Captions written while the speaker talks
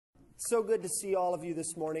So good to see all of you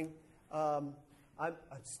this morning. I'm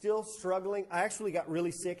still struggling. I actually got really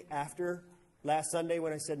sick after last Sunday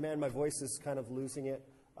when I said, man, my voice is kind of losing it.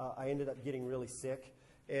 I ended up getting really sick.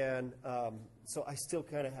 And so I still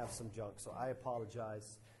kind of have some junk. So I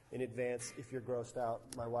apologize in advance if you're grossed out.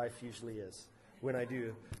 My wife usually is when I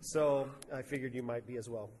do. So I figured you might be as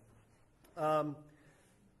well.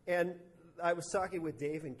 And I was talking with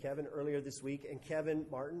Dave and Kevin earlier this week, and Kevin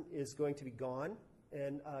Martin is going to be gone.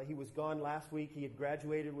 And he was gone last week. He had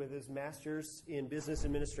graduated with his master's in business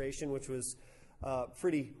administration, which was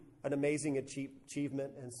an amazing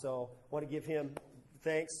achievement. And so I want to give him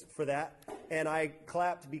thanks for that. And I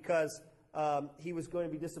clapped because he was going to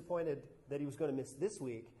be disappointed that he was going to miss this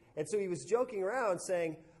week. And so he was joking around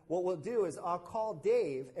saying, what we'll do is I'll call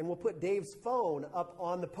Dave and we'll put Dave's phone up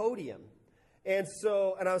on the podium. And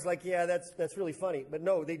I was like, yeah, that's really funny. But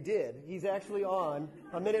no, they did. He's actually on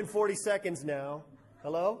 1 minute and 40 seconds now.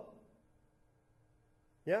 Hello?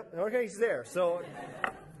 Yeah, okay, he's there. So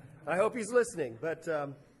I hope he's listening. But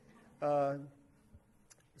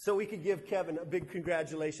so we could give Kevin a big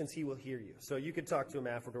congratulations. He will hear you. So you could talk to him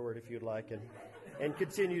afterward if you'd like and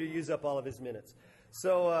continue to use up all of his minutes.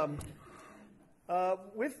 So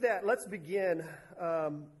with that, let's begin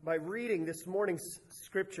by reading this morning's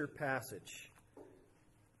scripture passage.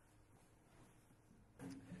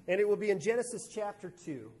 And it will be in Genesis chapter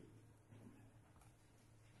 2.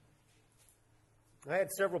 I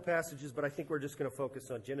had several passages, but I think we're just going to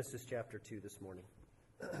focus on Genesis chapter 2 this morning.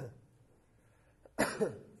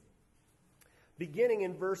 Beginning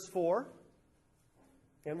in verse 4,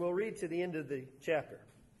 and we'll read to the end of the chapter.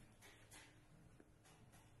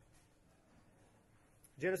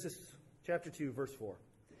 Genesis chapter 2, verse 4.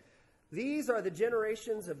 These are the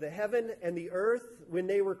generations of the heaven and the earth when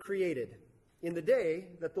they were created, in the day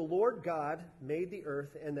that the Lord God made the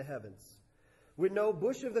earth and the heavens. When no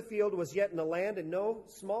bush of the field was yet in the land, and no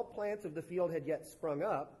small plant of the field had yet sprung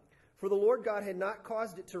up, for the Lord God had not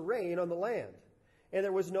caused it to rain on the land, and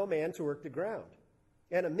there was no man to work the ground.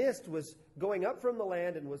 And a mist was going up from the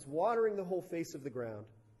land and was watering the whole face of the ground.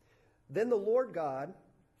 Then the Lord God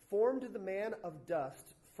formed the man of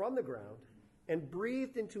dust from the ground and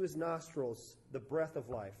breathed into his nostrils the breath of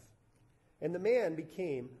life. And the man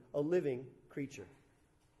became a living creature.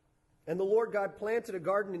 And the Lord God planted a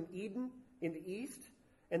garden in Eden in the east,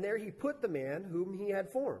 and there he put the man whom he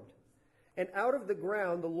had formed. And out of the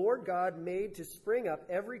ground the Lord God made to spring up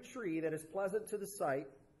every tree that is pleasant to the sight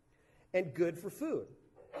and good for food.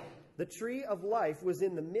 The tree of life was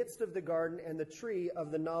in the midst of the garden, and the tree of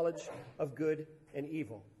the knowledge of good and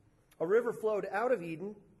evil. A river flowed out of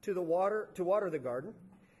Eden to water the garden,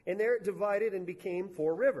 and there it divided and became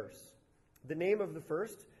 4 rivers. The name of the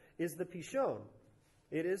first is the Pishon.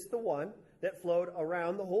 It is the one that flowed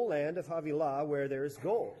around the whole land of Havilah, where there is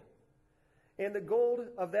gold. And the gold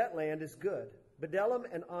of that land is good. Bdellium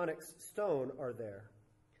and onyx stone are there.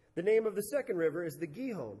 The name of the second river is the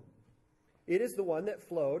Gihon. It is the one that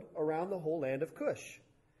flowed around the whole land of Cush.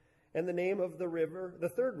 And the name of the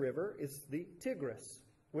third river, is the Tigris,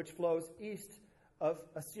 which flows east of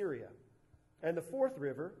Assyria. And the fourth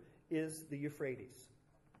river is the Euphrates.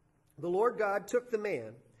 The Lord God took the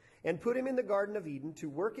man and put him in the Garden of Eden to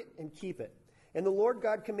work it and keep it. And the Lord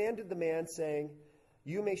God commanded the man, saying,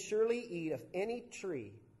 you may surely eat of any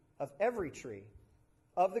tree, of every tree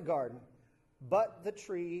of the garden, but the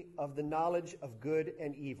tree of the knowledge of good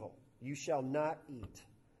and evil you shall not eat.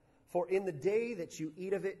 For in the day that you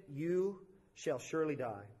eat of it, you shall surely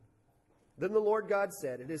die. Then the Lord God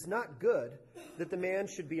said, it is not good that the man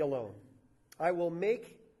should be alone. I will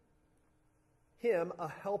make him a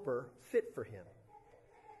helper fit for him.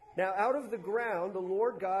 Now out of the ground the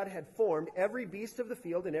Lord God had formed every beast of the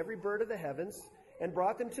field and every bird of the heavens, and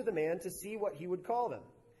brought them to the man to see what he would call them.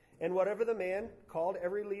 And whatever the man called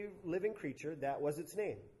every living creature, that was its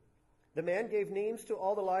name. The man gave names to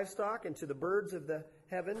all the livestock and to the birds of the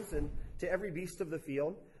heavens and to every beast of the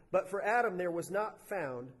field. But for Adam there was not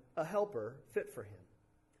found a helper fit for him.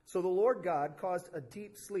 So the Lord God caused a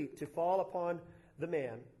deep sleep to fall upon the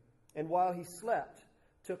man, and while he slept,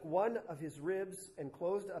 took one of his ribs and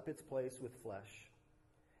closed up its place with flesh.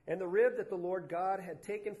 And the rib that the Lord God had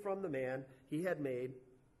taken from the man he had made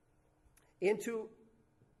into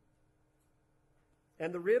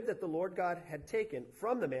And the rib that the Lord God had taken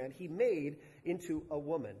from the man, he made into a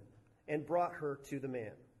woman and brought her to the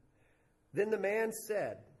man. Then the man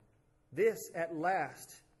said, this at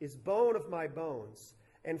last is bone of my bones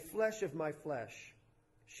and flesh of my flesh.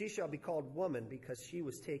 She shall be called woman because she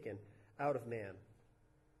was taken out of man.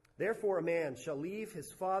 Therefore a man shall leave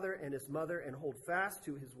his father and his mother and hold fast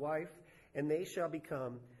to his wife, and they shall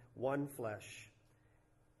become one flesh.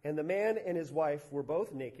 And the man and his wife were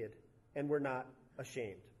both naked and were not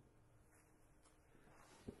ashamed.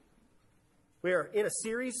 We are in a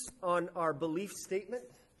series on our belief statement.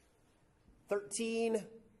 13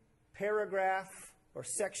 paragraph or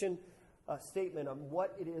section statement on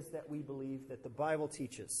what it is that we believe that the Bible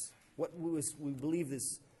teaches. What we believe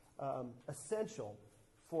is essential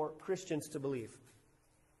for Christians to believe.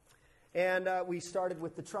 And we started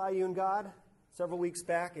with the triune God several weeks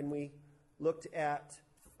back, and we looked at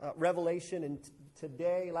Revelation, and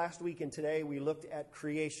last week and today, we looked at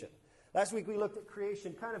creation. Last week we looked at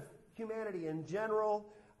creation, kind of humanity in general,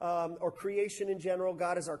 or creation in general.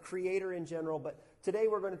 God is our creator in general, but today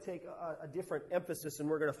we're going to take a different emphasis, and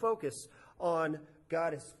we're going to focus on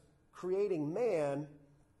God is creating man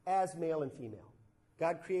as male and female.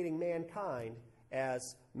 God creating mankind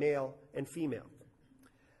as male and female.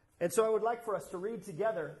 And so I would like for us to read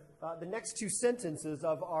together the next two sentences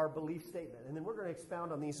of our belief statement. And then we're going to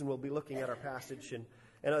expound on these, and we'll be looking at our passage and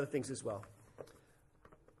other things as well.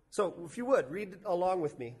 So if you would, read along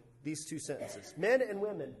with me these two sentences. Men and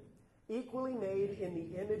women, equally made in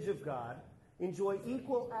the image of God, enjoy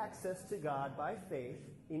equal access to God by faith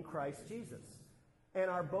in Christ Jesus, and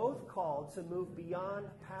are both called to move beyond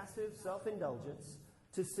passive self-indulgence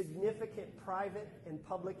to significant private and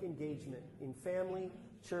public engagement in family,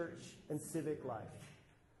 church, and civic life.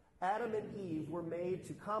 Adam and Eve were made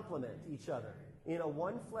to complement each other in a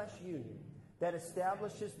one-flesh union that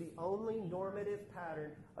establishes the only normative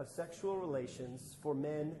pattern of sexual relations for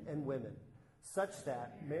men and women, such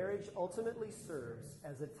that marriage ultimately serves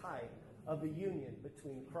as a type of the union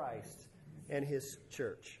between Christ and his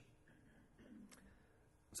church.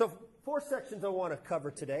 So 4 sections I want to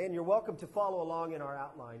cover today, and you're welcome to follow along in our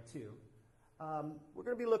outline too. We're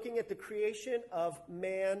going to be looking at the creation of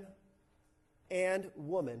man and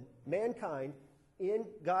woman, mankind, in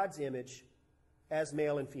God's image as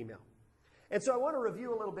male and female. And so I want to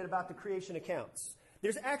review a little bit about the creation accounts.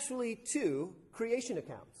 There's actually 2 creation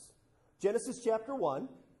accounts. Genesis chapter 1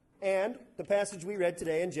 and the passage we read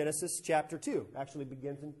today in Genesis chapter 2. Actually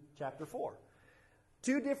begins in chapter 4.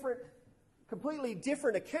 2 completely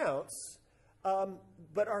different accounts,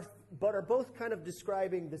 but are both kind of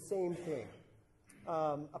describing the same thing.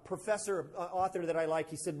 A professor, author that I like,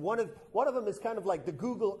 he said one of them is kind of like the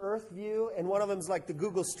Google Earth view, and one of them is like the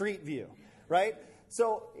Google Street view, right?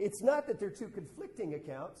 So it's not that they're 2 conflicting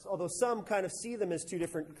accounts, although some kind of see them as 2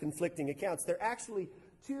 different conflicting accounts. They're actually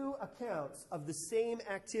 2 accounts of the same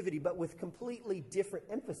activity, but with completely different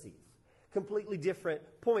emphases, completely different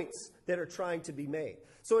points that are trying to be made.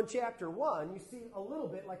 So in chapter 1, you see a little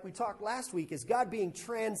bit like we talked last week, is God being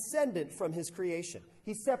transcendent from his creation.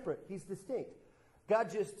 He's separate. He's distinct. God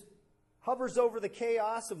just hovers over the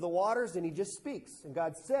chaos of the waters, and he just speaks. And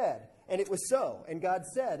God said, and it was so. And God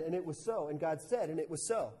said, and it was so. And God said, and it was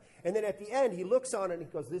so. And then at the end, he looks on it and he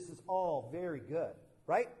goes, this is all very good,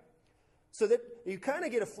 right? So that you kind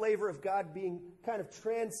of get a flavor of God being kind of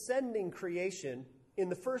transcending creation in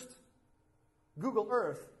the first Google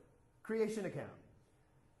Earth creation account.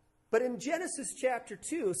 But in Genesis chapter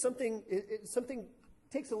 2, something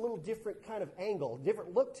takes a little different kind of angle,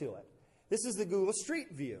 different look to it. This is the Google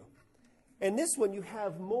Street view. And this one, you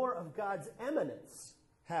have more of God's eminence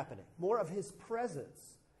happening, more of his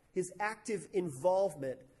presence, his active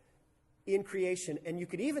involvement in creation. And you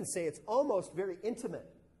could even say it's almost very intimate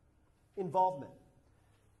involvement.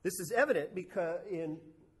 This is evident because in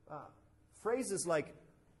phrases like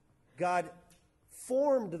God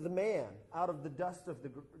formed the man out of the dust of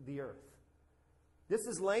the earth. This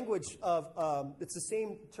is language of, it's the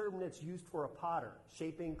same term that's used for a potter,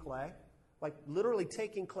 shaping clay, like literally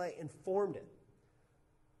taking clay and formed it.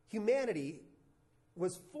 Humanity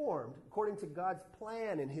was formed according to God's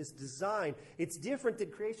plan and his design. It's different than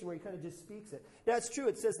creation where he kind of just speaks it. Now, it's true,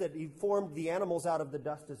 it says that he formed the animals out of the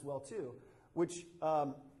dust as well too, which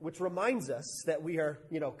reminds us that we are,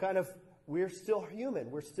 we're still human.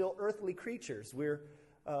 We're still earthly creatures. We're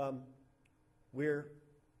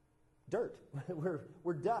dirt.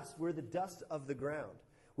 We're dust. We're the dust of the ground.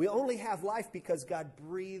 We only have life because God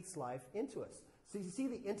breathes life into us. So you see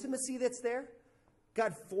the intimacy that's there?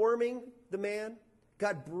 God forming the man,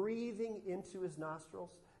 God breathing into his nostrils,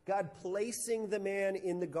 God placing the man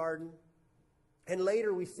in the garden. And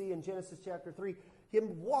later we see in Genesis chapter 3,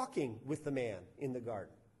 him walking with the man in the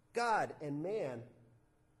garden. God and man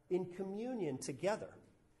in communion together.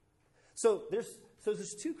 So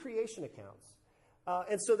there's 2 creation accounts.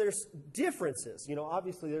 And so there's differences.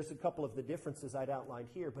 Obviously there's a couple of the differences I'd outlined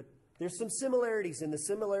here, but there's some similarities, and the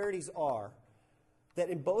similarities are that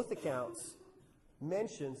in both accounts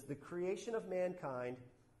mentions the creation of mankind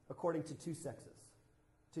according to 2 sexes.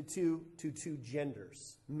 to two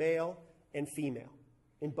genders, male and female,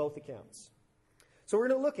 in both accounts. So we're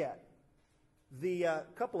going to look at the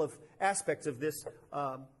couple of aspects of this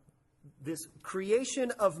this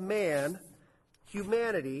creation of man,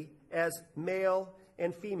 humanity, as male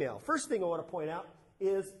and female. First thing I want to point out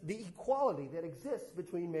is the equality that exists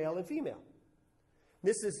between male and female.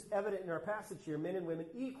 This is evident in our passage here. Men and women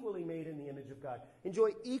equally made in the image of God, enjoy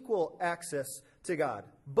equal access to God.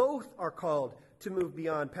 Both are called to move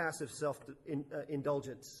beyond passive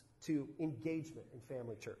self-indulgence to engagement in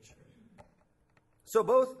family church. So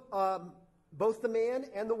both the man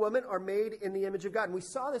and the woman are made in the image of God. And we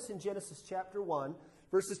saw this in Genesis chapter 1,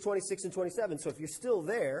 verses 26 and 27. So if you're still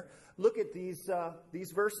there, look at these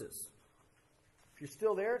verses. If you're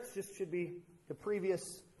still there, it just should be the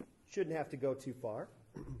previous, shouldn't have to go too far.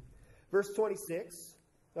 Verse 26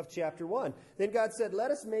 of chapter 1. Then God said,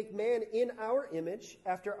 "Let us make man in our image,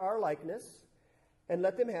 after our likeness, and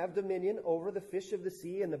let them have dominion over the fish of the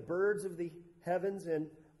sea and the birds of the heavens and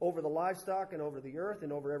over the livestock and over the earth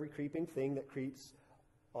and over every creeping thing that creeps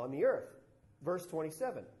on the earth." Verse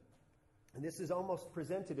 27. And this is almost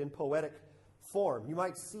presented in poetic form. You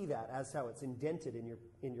might see that as how it's indented in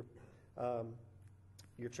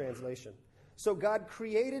your translation. So God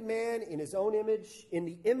created man in his own image. In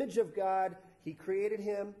the image of God, he created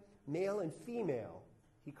him, male and female.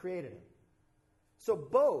 He created him. So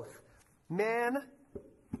both men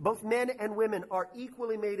and women are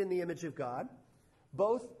equally made in the image of God.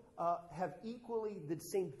 Both have equally the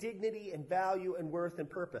same dignity and value and worth and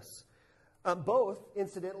purpose. Both,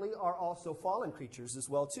 incidentally, are also fallen creatures as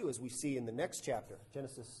well, too, as we see in the next chapter,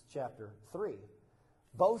 Genesis chapter 3.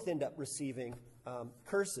 Both end up receiving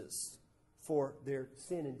curses for their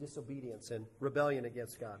sin and disobedience and rebellion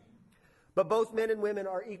against God. But both men and women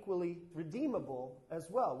are equally redeemable as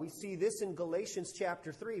well. We see this in Galatians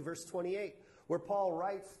chapter 3, verse 28, where Paul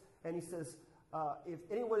writes, and he says, if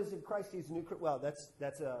anyone is in Christ, he's a new creature. Well, that's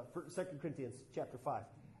 2 Corinthians chapter 5.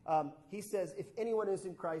 He says, if anyone is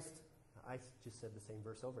in Christ, I just said the same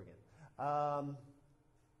verse over again.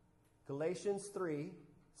 Galatians 3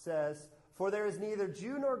 says, "For there is neither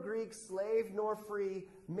Jew nor Greek, slave nor free,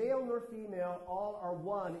 male nor female, all are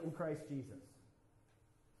one in Christ Jesus."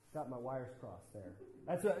 Got my wires crossed there.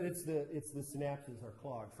 That's what, it's the synapses are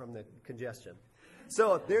clogged from the congestion.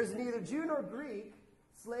 So there's neither Jew nor Greek,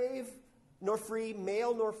 slave nor free,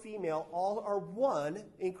 male nor female, all are one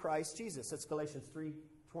in Christ Jesus. That's Galatians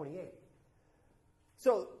 3:28.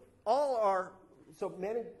 So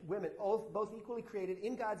men and women, both equally created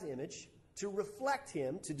in God's image to reflect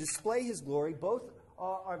him, to display his glory. Both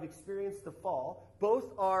have experienced the fall.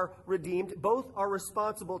 Both are redeemed. Both are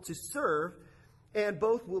responsible to serve. And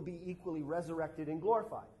both will be equally resurrected and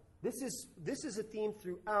glorified. This is a theme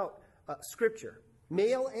throughout Scripture.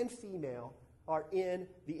 Male and female are in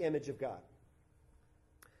the image of God.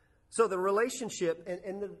 So the relationship,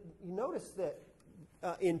 you notice that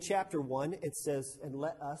in chapter 1 it says, "And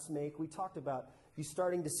let us make." We talked about you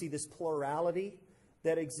starting to see this plurality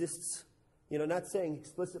that exists. Not saying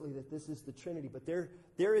explicitly that this is the Trinity, but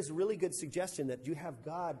there is really good suggestion that you have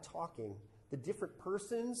God talking, the different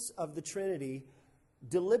persons of the Trinity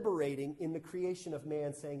deliberating in the creation of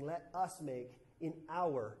man, saying, "Let us make in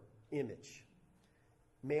our image,"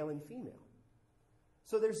 male and female.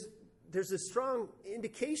 So there's a strong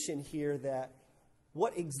indication here that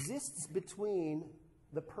what exists between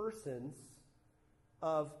the persons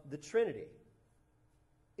of the Trinity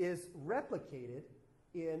is replicated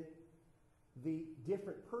in the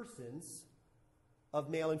different persons of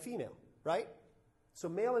male and female, right? So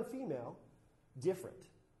male and female, different.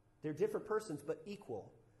 They're different persons, but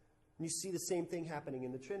equal. And you see the same thing happening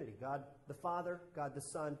in the Trinity. God the Father, God the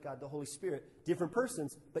Son, God the Holy Spirit, different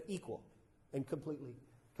persons, but equal and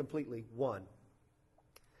completely one.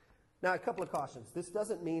 Now, a couple of cautions. This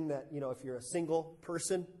doesn't mean that, if you're a single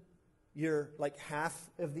person, you're like half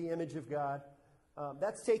of the image of God.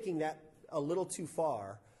 That's taking that a little too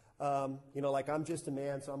far. Like I'm just a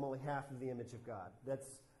man, so I'm only half of the image of God.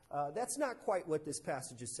 That's not quite what this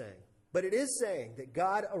passage is saying. But it is saying that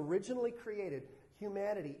God originally created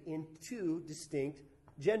humanity in two distinct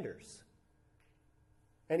genders.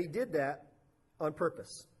 And he did that on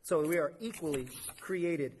purpose. So we are equally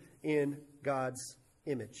created in God's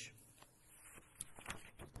image.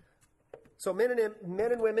 So men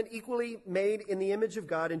and women equally made in the image of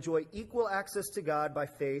God enjoy equal access to God by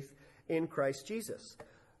faith in Christ Jesus.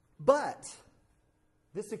 But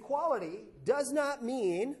this equality does not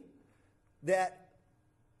mean that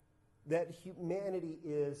humanity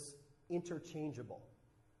is interchangeable.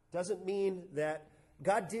 Doesn't mean that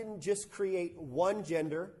God didn't just create one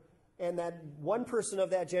gender and that one person of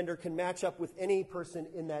that gender can match up with any person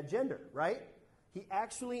in that gender, right? He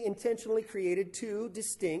actually intentionally created two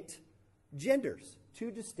distinct genders,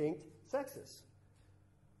 two distinct sexes.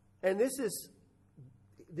 And this is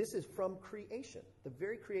from creation, the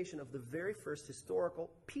very creation of the very first historical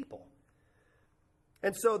people.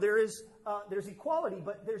 And so there's equality,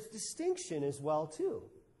 but there's distinction as well, too.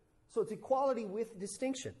 So it's equality with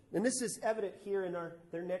distinction. And this is evident here in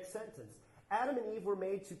their next sentence. Adam and Eve were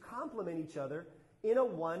made to complement each other in a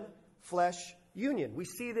one flesh union. We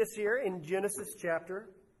see this here in Genesis chapter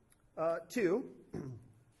 2.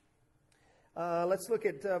 Let's look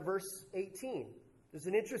at verse 18. There's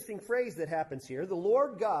an interesting phrase that happens here. The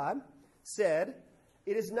Lord God said,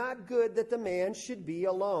 "It is not good that the man should be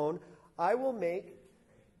alone. I will make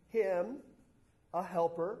him a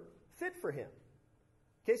helper fit for him."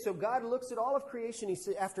 Okay, so God looks at all of creation. He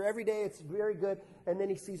says, after every day, it's very good. And then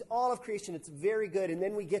he sees all of creation, it's very good. And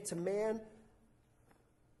then we get to man,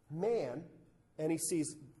 and he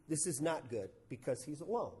sees this is not good because he's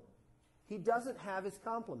alone. He doesn't have his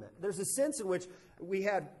complement. There's a sense in which we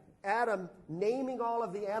had Adam naming all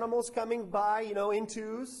of the animals coming by, in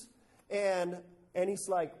twos. And he's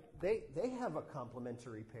like, they have a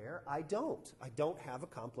complementary pair. I don't have a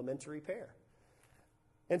complementary pair.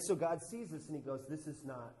 And so God sees this and he goes, this is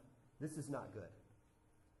not good.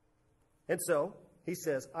 And so he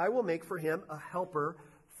says, I will make for him a helper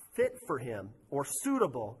fit for him or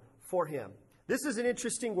suitable for him. This is an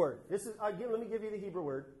interesting word. Let me give you the Hebrew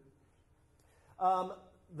word.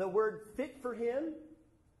 The word fit for him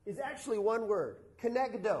is actually one word.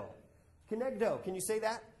 Kenegdo. Kenegdo. Can you say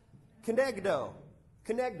that? Kenegdo.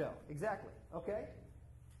 Kenegdo. Exactly. Okay?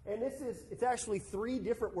 And it's actually three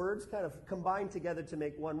different words kind of combined together to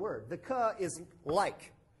make one word. The ka is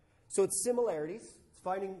like. So it's similarities. It's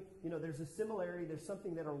finding, there's a similarity. There's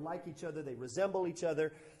something that are like each other. They resemble each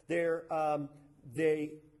other. They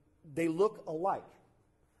look alike.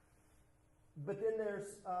 But then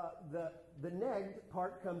there's the neged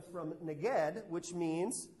part comes from neged, which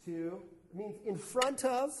means in front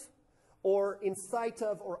of or in sight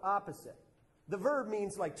of or opposite. The verb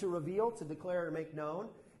means like to reveal, to declare, to make known.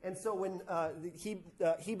 And so when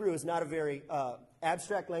Hebrew is not a very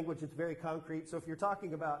abstract language, it's very concrete. So if you're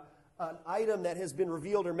talking about an item that has been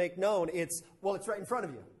revealed or made known, it's right in front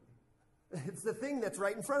of you. It's the thing that's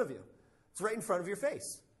right in front of you. It's right in front of your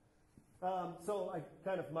face. So I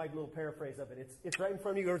kind of my little paraphrase of it. It's right in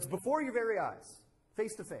front of you, or it's before your very eyes,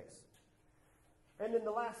 face to face. And then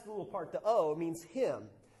the last little part, the O, means him.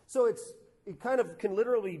 So it kind of can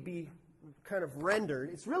literally be kind of rendered.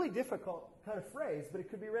 It's really difficult kind of phrase, but it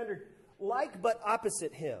could be rendered like but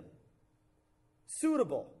opposite him.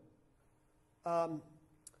 Suitable.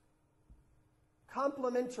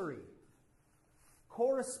 Complementary.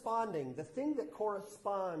 Corresponding. The thing that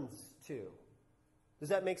corresponds to. Does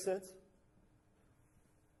that make sense?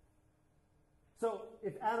 So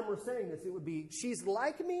if Adam were saying this, it would be, she's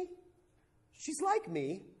like me,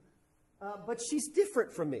 but she's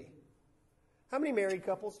different from me. How many married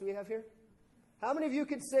couples do we have here? How many of you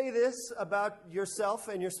could say this about yourself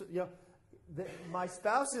and my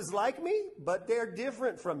spouse is like me, but they're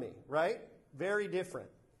different from me, right? Very different.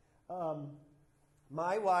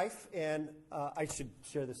 My wife, and I should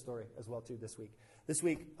share this story as well too this week. This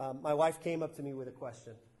week, my wife came up to me with a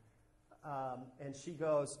question. And she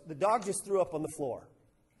goes, the dog just threw up on the floor.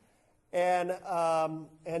 And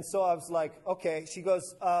so I was like, okay. She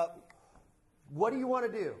goes, what do you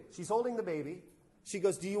want to do? She's holding the baby. She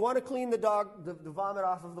goes, do you want to clean the vomit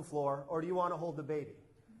off of the floor, or do you want to hold the baby?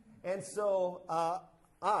 And so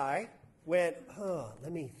I went,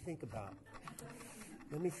 let me think about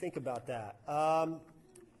that.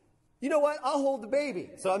 You know what? I'll hold the baby.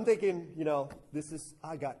 So I'm thinking, this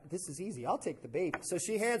is easy. I'll take the baby. So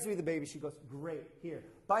she hands me the baby. She goes, great, here.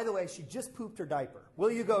 By the way, she just pooped her diaper.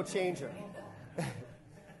 Will you go change her?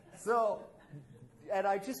 And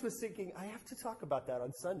I just was thinking, I have to talk about that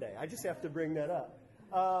on Sunday. I just have to bring that up.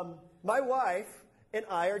 My wife and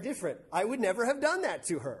I are different. I would never have done that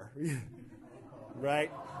to her. Right?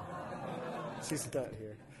 She's not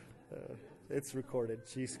here. It's recorded.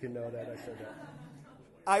 She can know that I said that.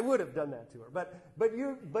 I would have done that to her. But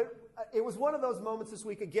it was one of those moments this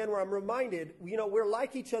week, again, where I'm reminded, we're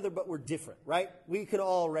like each other, but we're different, right? We can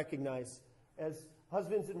all recognize as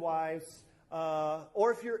husbands and wives,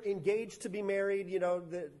 or if you're engaged to be married, you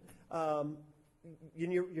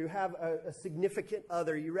have a significant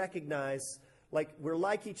other, you recognize, like, we're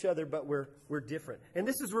like each other, but we're different. And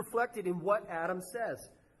this is reflected in what Adam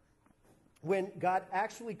says. When God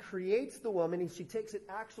actually creates the woman, she takes it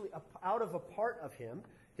actually out of a part of him.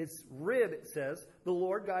 His rib, it says, the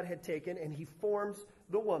Lord God had taken, and he forms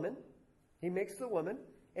the woman. He makes the woman,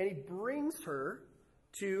 and he brings her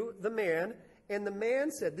to the man. And the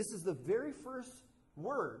man said, this is the very first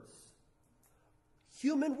words,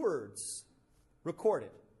 human words, recorded.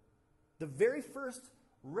 The very first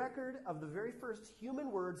record of the very first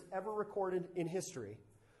human words ever recorded in history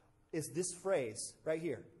is this phrase right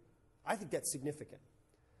here. I think that's significant.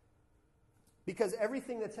 Because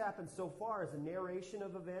everything that's happened so far is a narration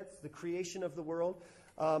of events, the creation of the world.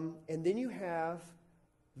 And then you have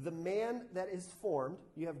the man that is formed.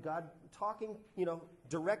 You have God talking,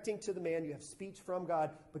 directing to the man. You have speech from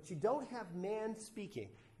God. But you don't have man speaking.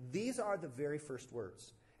 These are the very first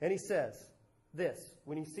words. And he says this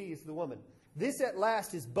when he sees the woman. This at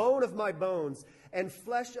last is bone of my bones and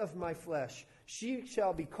flesh of my flesh. She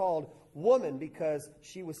shall be called woman because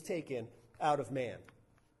she was taken out of man.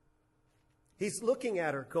 He's looking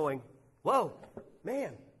at her going, whoa,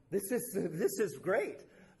 man, this is great.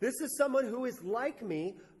 This is someone who is like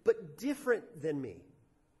me, but different than me.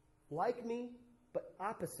 Like me, but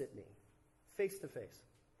opposite me. Face to face.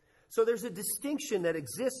 So there's a distinction that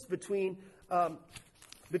exists between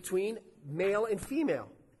male and female.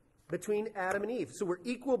 Between Adam and Eve. So we're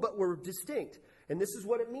equal, but we're distinct. And this is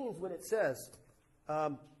what it means when it says,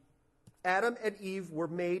 Adam and Eve were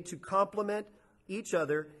made to complement each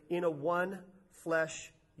other in a one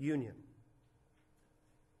flesh union.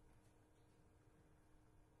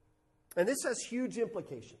 And this has huge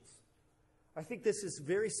implications. I think this is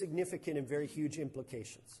very significant and very huge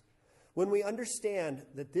implications. When we understand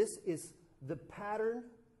that this is the pattern,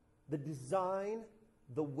 the design,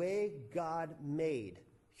 the way God made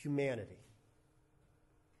humanity.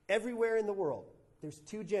 Everywhere in the world, there's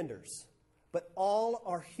two genders, but all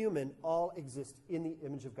are human, all exist in the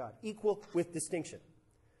image of God, equal with distinction.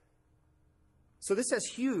 So this has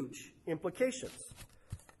huge implications.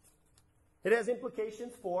 It has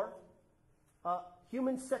implications for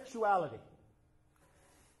human sexuality.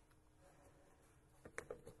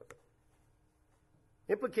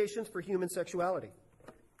 Implications for human sexuality.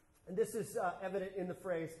 And this is evident in the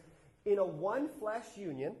phrase, in a one flesh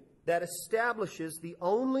union that establishes the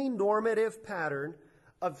only normative pattern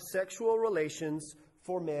of sexual relations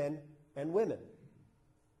for men and women.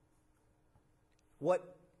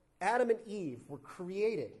 What Adam and Eve were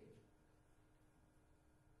created,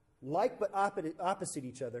 like but opposite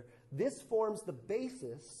each other, this forms the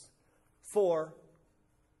basis for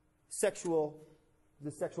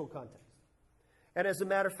the sexual context. And as a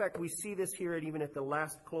matter of fact, we see this here even at the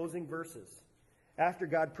last closing verses. After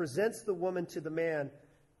God presents the woman to the man,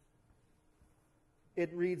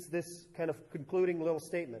 it reads this kind of concluding little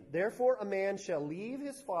statement. Therefore a man shall leave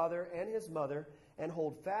his father and his mother and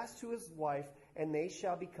hold fast to his wife, and they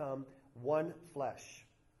shall become one flesh.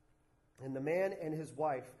 And the man and his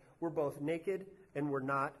wife were both naked and were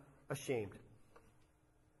not ashamed.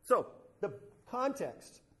 So, the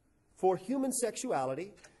context for human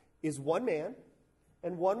sexuality is one man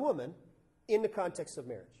and one woman in the context of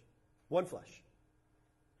marriage. One flesh.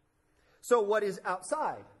 So what is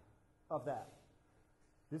outside of that?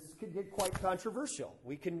 This could get quite controversial.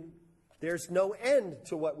 There's no end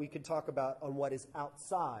to what we could talk about on what is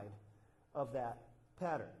outside of that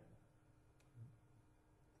pattern.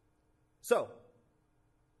 So,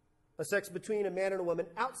 a sex between a man and a woman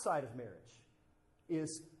outside of marriage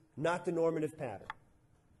is not the normative pattern.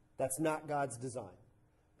 That's not God's design.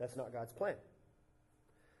 That's not God's plan.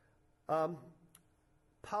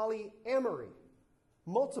 Polyamory,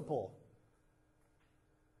 multiple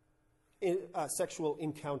sexual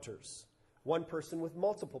encounters. One person with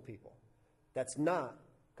multiple people. That's not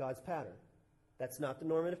God's pattern. That's not the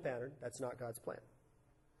normative pattern. That's not God's plan.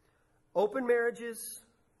 Open marriages,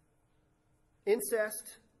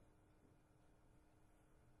 incest,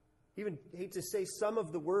 even hate to say some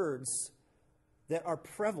of the words that are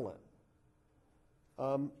prevalent.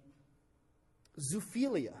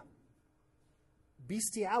 Zoophilia,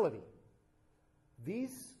 bestiality.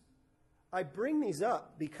 I bring these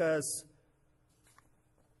up because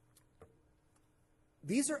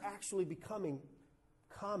these are actually becoming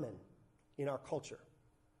common in our culture.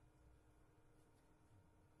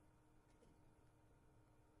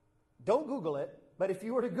 Don't Google it, but if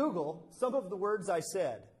you were to Google some of the words I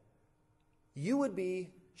said, you would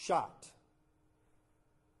be shocked.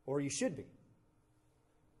 Or you should be.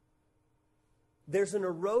 There's an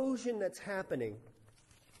erosion that's happening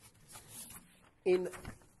in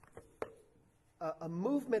a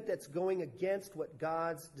movement that's going against what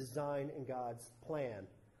God's design and God's plan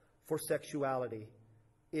for sexuality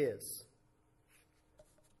is.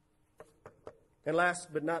 And last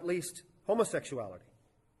but not least, homosexuality.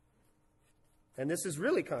 And this is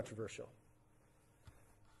really controversial.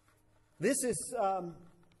 This is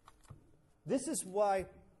This is why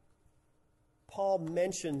Paul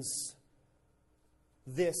mentions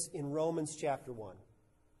this in Romans chapter 1.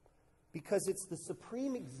 Because it's the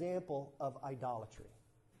supreme example of idolatry.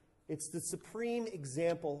 It's the supreme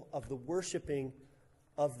example of the worshiping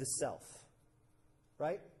of the self.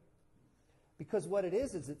 Right? Because what it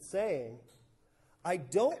is it's saying, I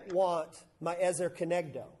don't want my Ezer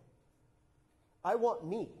Kenegdo. I want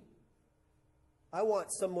me. I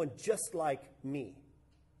want someone just like me.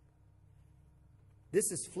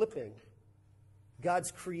 This is flipping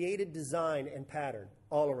God's created design and pattern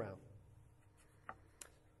all around.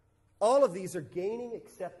 All of these are gaining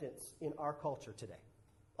acceptance in our culture today.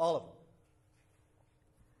 All of them.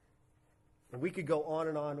 And we could go on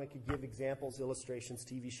and on. We could give examples, illustrations,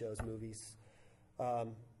 TV shows, movies.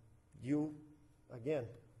 You'd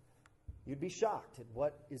be shocked at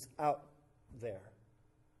what is out there.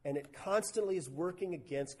 And it constantly is working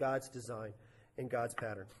against God's design and God's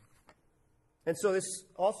pattern. And so this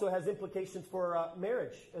also has implications for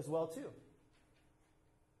marriage as well, too.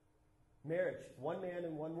 Marriage, one man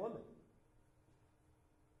and one woman.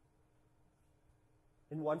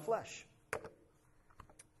 In one flesh.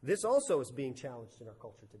 This also is being challenged in our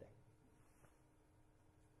culture today.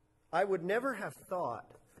 I would never have thought,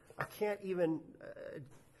 I can't even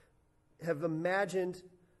have imagined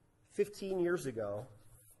 15 years ago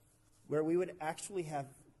where we would actually have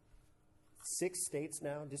 6 states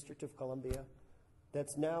now, District of Columbia,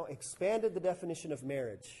 that's now expanded the definition of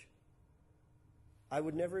marriage. I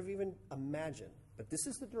would never have even imagined. But this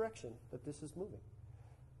is the direction that this is moving.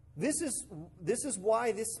 This is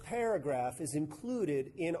why this paragraph is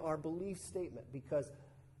included in our belief statement, because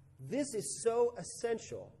this is so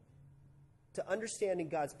essential to understanding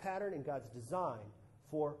God's pattern and God's design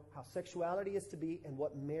for how sexuality is to be and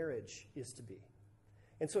what marriage is to be.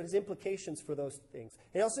 And so it has implications for those things.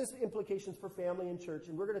 It also has implications for family and church,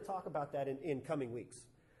 and we're going to talk about that in coming weeks.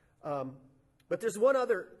 But there's one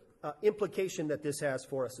other implication that this has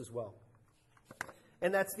for us as well.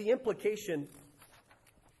 And that's the implication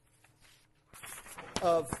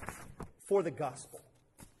for the gospel.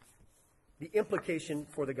 The implication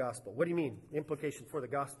for the gospel. What do you mean, implication for the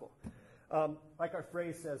gospel? Like our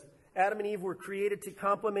phrase says, Adam and Eve were created to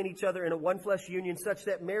complement each other in a one-flesh union such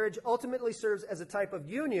that marriage ultimately serves as a type of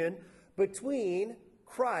union between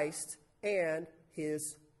Christ and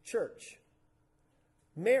his church.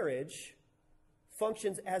 Marriage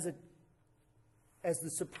functions as the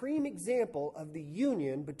supreme example of the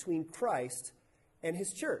union between Christ and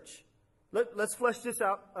his church. Let's flesh this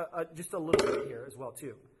out just a little bit here as well,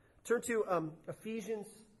 too. Turn to Ephesians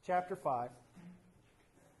chapter 5.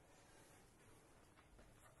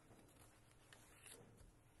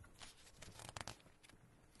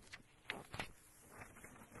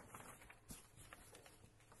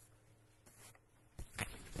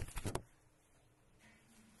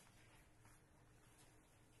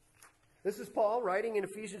 This is Paul writing in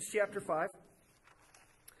Ephesians chapter 5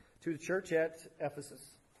 to the church at Ephesus.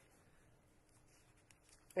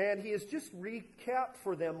 And he has just recapped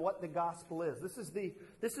for them what the gospel is. This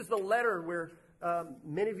is the letter where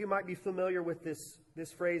many of you might be familiar with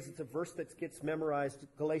this phrase. It's a verse that gets memorized,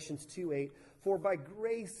 Galatians 2:8. For by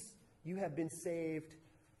grace you have been saved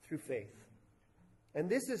through faith. And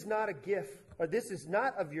this is not a gift, or this is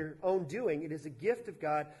not of your own doing. It is a gift of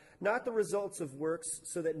God, not the results of works,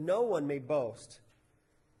 so that no one may boast.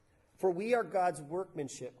 For we are God's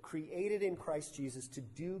workmanship, created in Christ Jesus to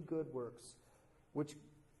do good works,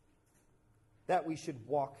 that we should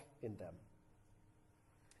walk in them.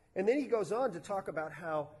 And then he goes on to talk about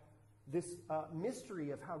how this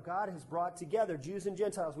mystery of how God has brought together Jews and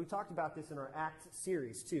Gentiles. We talked about this in our Acts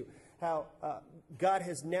series too. How God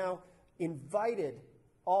has now invited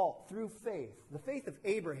all through faith, the faith of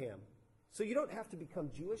Abraham. So you don't have to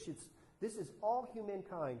become Jewish. This is all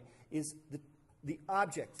humankind is the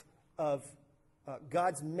object of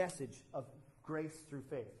God's message of grace through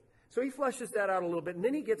faith. So he fleshes that out a little bit, and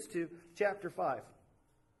then he gets to chapter 5.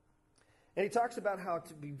 And he talks about how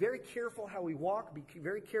to be very careful how we walk, be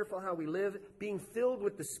very careful how we live, being filled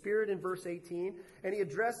with the Spirit in verse 18. And he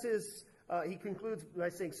concludes by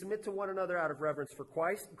saying, submit to one another out of reverence for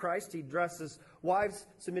Christ. He addresses wives,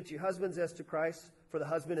 submit to your husbands as to Christ, for the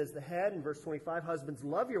husband is the head. In verse 25, husbands,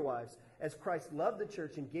 love your wives as Christ loved the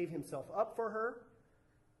church and gave himself up for her.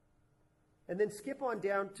 And then skip on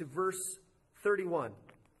down to verse 31,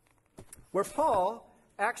 where Paul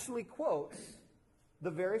actually quotes the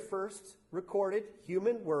very first recorded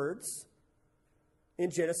human words in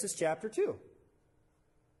Genesis chapter 2.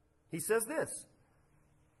 He says this,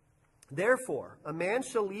 therefore, a man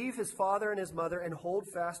shall leave his father and his mother and hold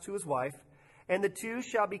fast to his wife, and the two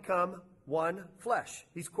shall become one flesh.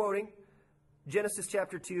 He's quoting Genesis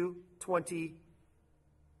chapter 2,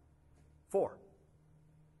 24,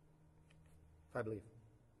 I believe.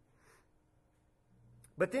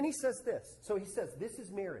 But then he says this. So he says, this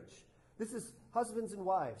is marriage. This is husbands and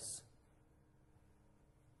wives.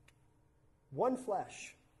 One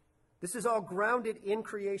flesh. This is all grounded in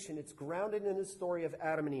creation. It's grounded in the story of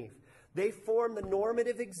Adam and Eve. They form the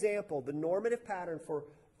normative example, the normative pattern for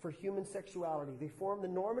human sexuality. They form the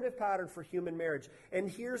normative pattern for human marriage. And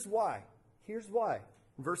here's why. Here's why.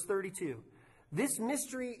 Verse 32. This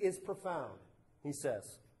mystery is profound, he says.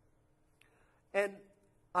 And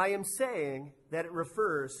I am saying that it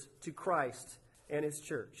refers to Christ and his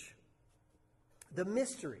church. The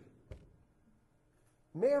mystery.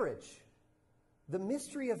 Marriage. The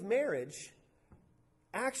mystery of marriage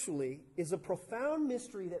actually is a profound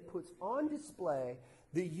mystery that puts on display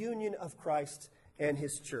the union of Christ and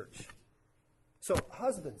his church. So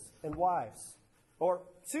husbands and wives, or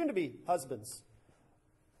soon-to-be husbands,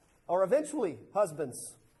 or eventually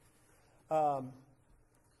husbands, how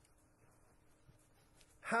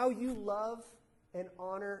you love and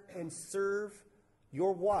honor and serve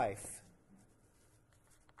your wife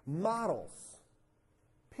models,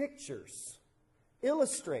 pictures,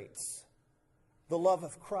 illustrates the love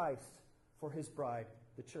of Christ for his bride,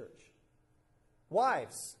 the church.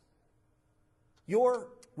 Wives, your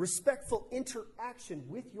respectful interaction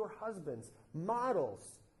with your husbands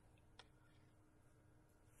models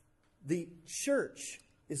the church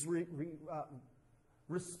is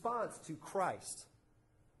response to Christ.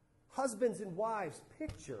 Husbands and wives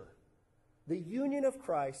picture the union of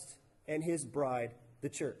Christ and his bride, the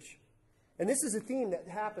church. And this is a theme that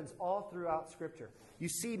happens all throughout Scripture. You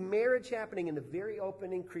see marriage happening in the very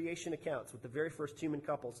opening creation accounts with the very first human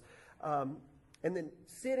couples. And then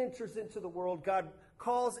sin enters into the world. God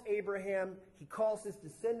calls Abraham. He calls his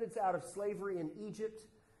descendants out of slavery in Egypt.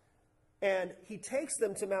 And he takes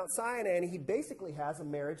them to Mount Sinai, and he basically has a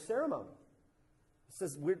marriage ceremony. He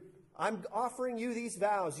says, I'm offering you these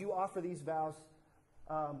vows. You offer these vows.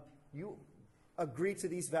 You agree to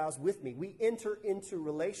these vows with me. We enter into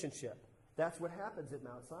relationship. That's what happens at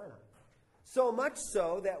Mount Sinai. So much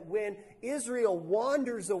so that when Israel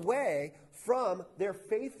wanders away from their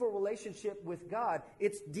faithful relationship with God,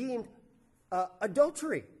 it's deemed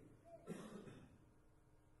adultery.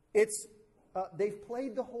 They've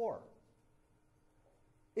played the whore.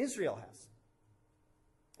 Israel has.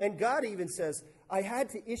 And God even says, I had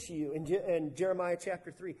to issue you, in Jeremiah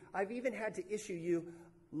chapter 3, I've even had to issue you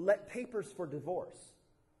papers for divorce.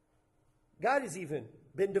 God has even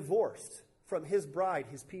been divorced from his bride,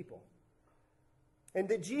 his people. And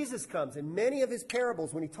then Jesus comes, and many of his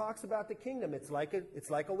parables, when he talks about the kingdom, it's like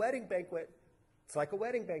a wedding banquet. It's like a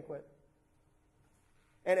wedding banquet.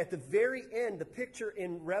 And at the very end, the picture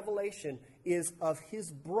in Revelation is of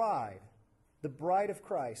his bride, the bride of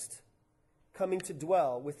Christ, coming to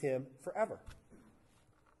dwell with him forever.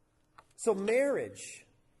 So marriage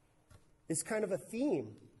is kind of a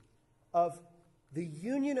theme of the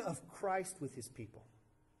union of Christ with his people.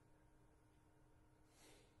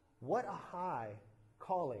 What a high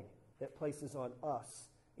calling that places on us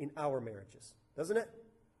in our marriages, doesn't it?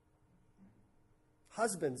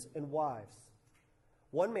 Husbands and wives,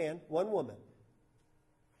 one man, one woman,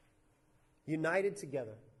 united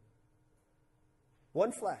together,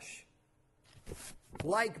 one flesh,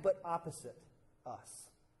 like but opposite us.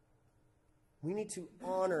 We need to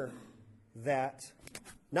honor that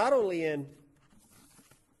not only in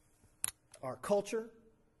our culture,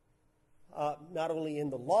 not only in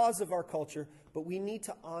the laws of our culture, but we need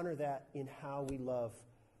to honor that in how we love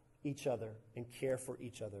each other and care for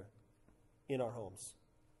each other in our homes.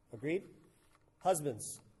 Agreed?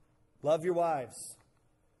 Husbands, love your wives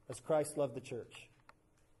as Christ loved the church.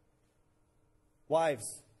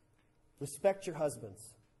 Wives, respect your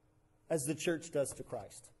husbands as the church does to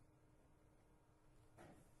Christ.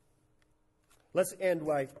 Let's end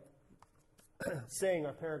by saying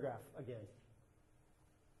our paragraph again.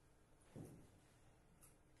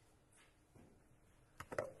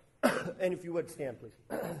 And if you would, stand, please.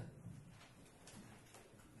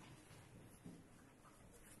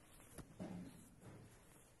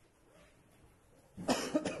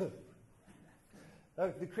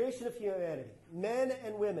 The creation of humanity. Men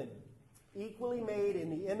and women, equally made in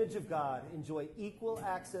the image of God, enjoy equal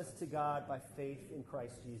access to God by faith in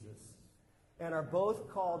Christ Jesus, and are both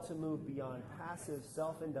called to move beyond passive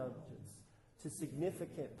self-indulgence to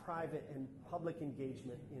significant private and public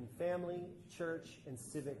engagement in family, church, and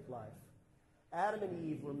civic life. Adam and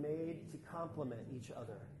Eve were made to complement each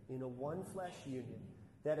other in a one-flesh union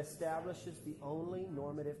that establishes the only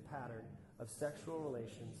normative pattern of sexual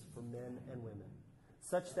relations for men and women.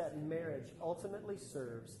 such that marriage ultimately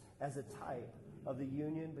serves as a type of the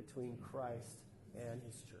union between Christ and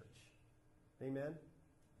his church. Amen?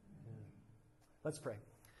 Let's pray.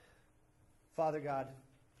 Father God,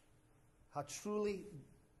 how truly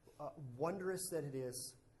wondrous that it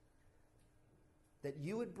is that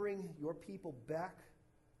you would bring your people back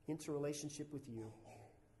into relationship with you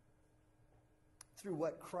through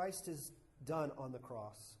what Christ has done on the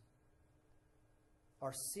cross.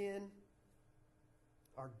 Our sin,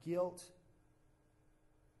 our guilt,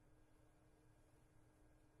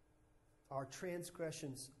 our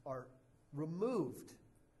transgressions are removed,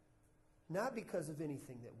 not because of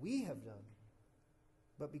anything that we have done,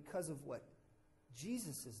 but because of what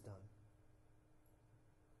Jesus has done.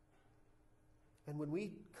 And when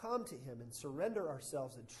we come to him and surrender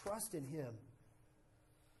ourselves and trust in him,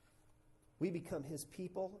 we become his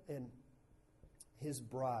people and his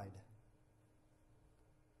bride.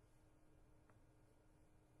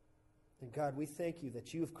 And God, we thank you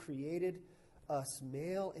that you have created us,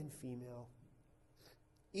 male and female,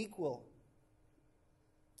 equal,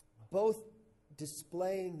 both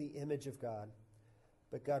displaying the image of God.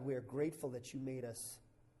 But God, we are grateful that you made us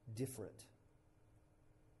different.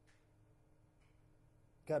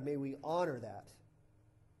 God, may we honor that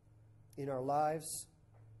in our lives,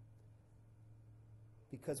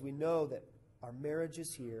 because we know that our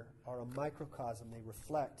marriages here are a microcosm. They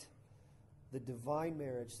reflect the divine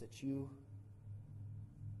marriage that you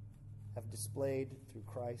have displayed through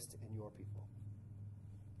Christ and your people.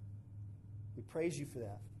 We praise you for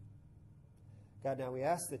that. God, now we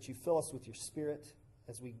ask that you fill us with your Spirit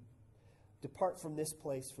as we depart from this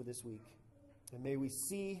place for this week. And may we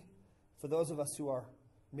see, for those of us who are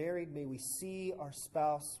married, may we see our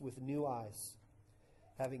spouse with new eyes,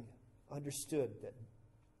 having understood that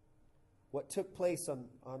what took place on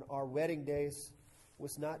our wedding days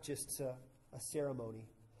was not just a ceremony.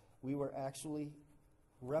 We were actually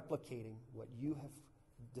replicating what you have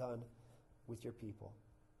done with your people.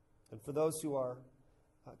 And for those who are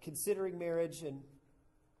considering marriage and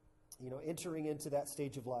entering into that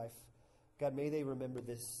stage of life, God, may they remember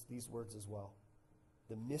these words as well.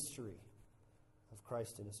 The mystery of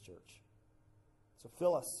Christ and his church. So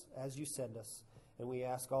fill us as you send us, and we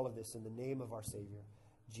ask all of this in the name of our Savior,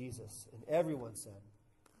 Jesus. And everyone said,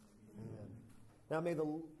 amen. Now may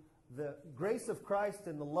the grace of Christ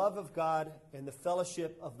and the love of God and the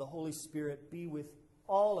fellowship of the Holy Spirit be with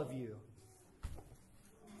all of you.